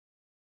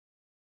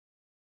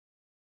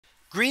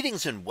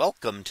Greetings and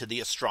welcome to the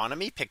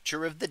Astronomy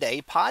Picture of the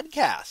Day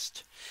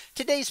podcast.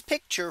 Today's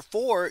picture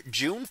for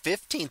June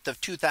 15th of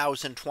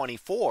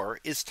 2024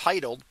 is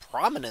titled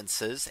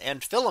Prominences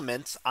and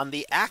Filaments on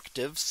the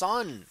Active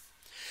Sun.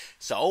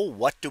 So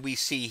what do we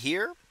see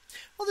here?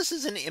 Well, this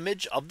is an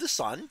image of the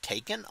sun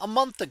taken a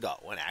month ago,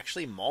 and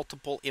actually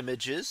multiple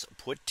images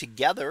put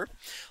together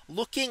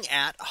looking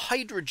at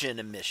hydrogen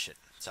emission.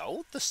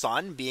 So the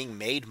sun, being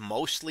made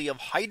mostly of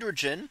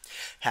hydrogen,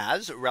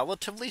 has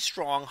relatively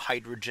strong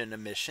hydrogen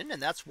emission.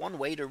 And that's one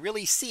way to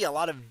really see a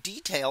lot of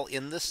detail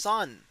in the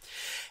sun.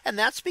 And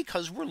that's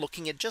because we're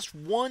looking at just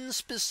one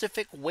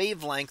specific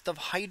wavelength of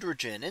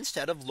hydrogen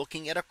instead of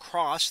looking at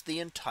across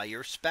the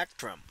entire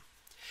spectrum.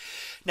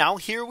 Now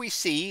here we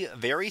see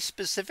very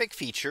specific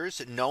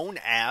features known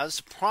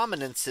as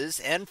prominences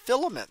and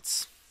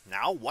filaments.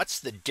 Now, what's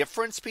the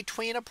difference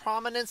between a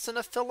prominence and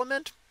a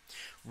filament?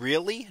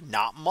 Really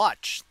not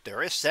much.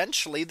 They're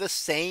essentially the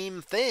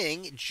same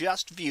thing,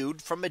 just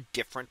viewed from a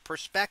different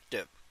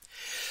perspective.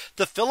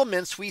 The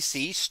filaments we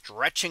see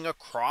stretching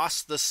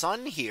across the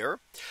sun here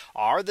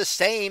are the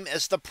same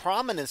as the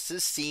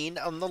prominences seen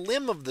on the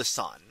limb of the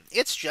sun.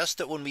 It's just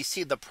that when we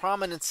see the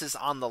prominences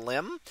on the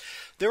limb,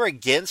 they're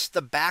against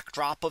the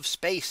backdrop of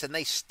space and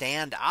they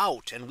stand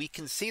out, and we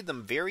can see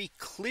them very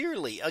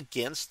clearly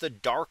against the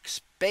dark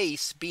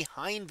space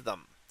behind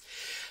them.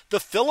 The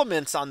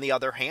filaments, on the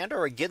other hand,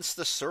 are against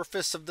the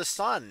surface of the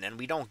sun, and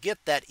we don't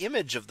get that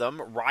image of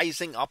them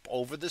rising up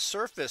over the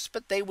surface,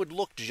 but they would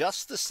look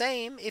just the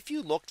same if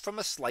you looked from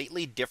a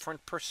slightly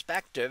different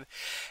perspective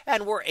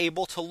and were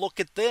able to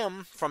look at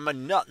them from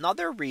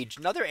another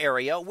region, another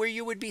area where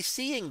you would be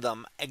seeing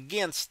them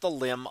against the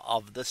limb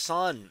of the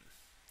sun.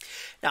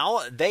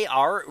 Now, they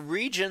are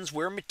regions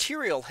where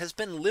material has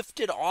been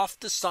lifted off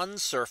the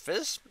sun's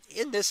surface,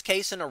 in this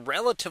case in a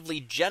relatively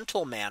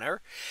gentle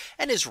manner,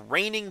 and is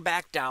raining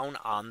back down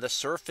on the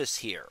surface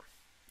here.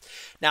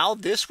 Now,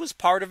 this was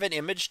part of an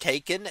image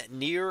taken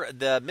near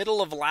the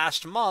middle of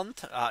last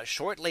month,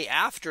 shortly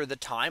after the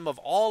time of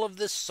all of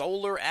this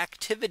solar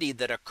activity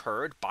that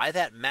occurred by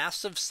that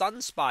massive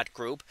sunspot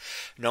group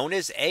known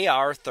as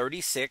AR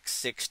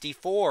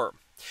 3664.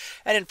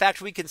 And in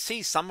fact, we can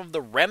see some of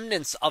the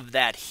remnants of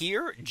that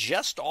here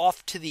just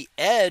off to the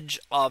edge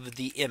of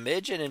the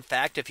image. And in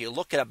fact, if you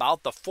look at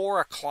about the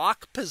 4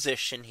 o'clock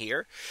position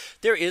here,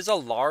 there is a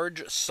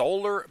large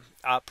solar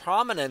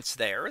prominence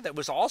there that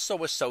was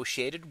also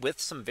associated with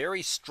some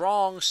very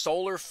strong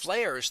solar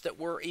flares that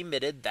were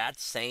emitted that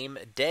same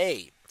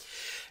day.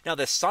 Now,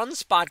 the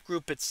sunspot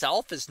group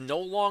itself is no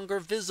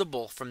longer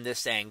visible from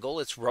this angle.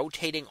 It's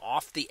rotating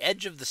off the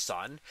edge of the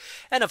sun.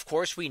 And of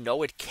course, we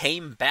know it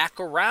came back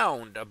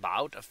around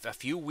about a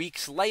few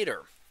weeks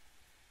later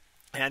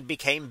and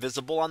became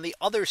visible on the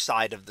other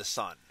side of the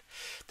sun.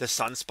 The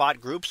sunspot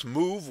groups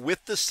move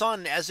with the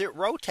sun as it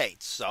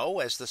rotates. So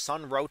as the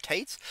sun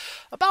rotates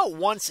about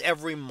once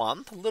every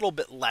month, a little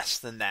bit less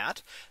than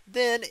that,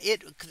 then they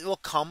will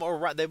come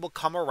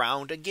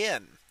around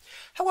again.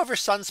 However,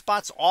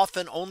 sunspots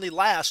often only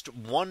last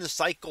one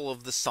cycle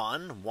of the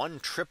sun, one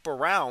trip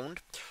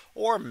around,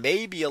 or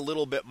maybe a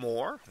little bit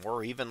more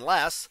or even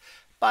less.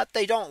 But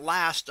they don't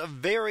last a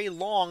very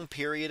long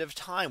period of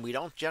time. We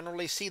don't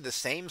generally see the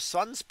same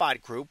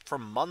sunspot group for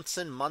months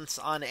and months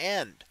on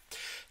end.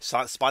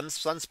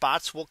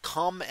 Sunspots will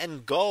come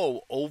and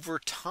go over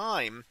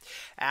time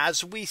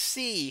as we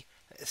see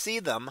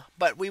them,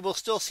 but we will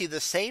still see the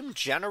same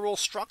general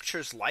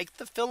structures like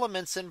the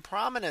filaments and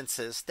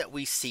prominences that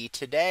we see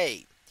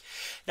today.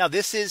 Now,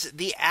 this is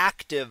the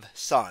active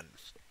sun.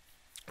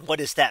 What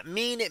does that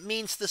mean? It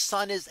means the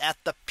sun is at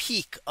the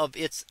peak of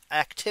its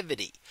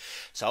activity.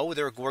 So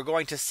we're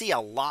going to see a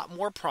lot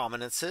more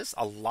prominences,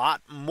 a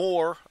lot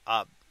more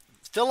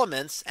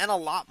filaments, and a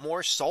lot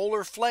more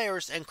solar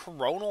flares and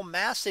coronal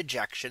mass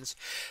ejections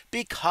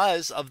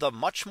because of the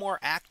much more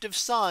active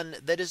sun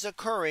that is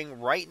occurring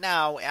right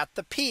now at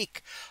the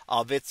peak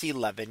of its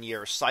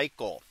 11-year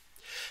cycle.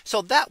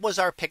 So that was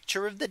our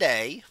picture of the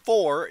day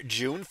for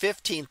June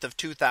 15th of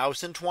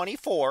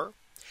 2024.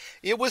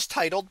 It was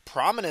titled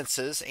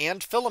Prominences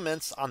and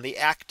Filaments on the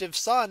Active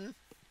Sun.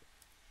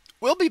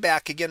 We'll be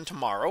back again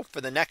tomorrow for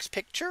the next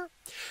picture,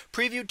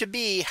 previewed to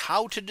be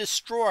How to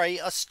Destroy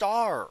a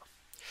Star.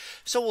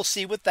 So we'll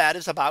see what that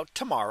is about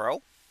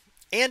tomorrow.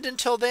 And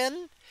until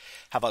then,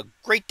 have a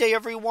great day,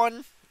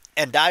 everyone,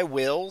 and I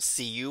will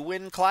see you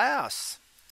in class.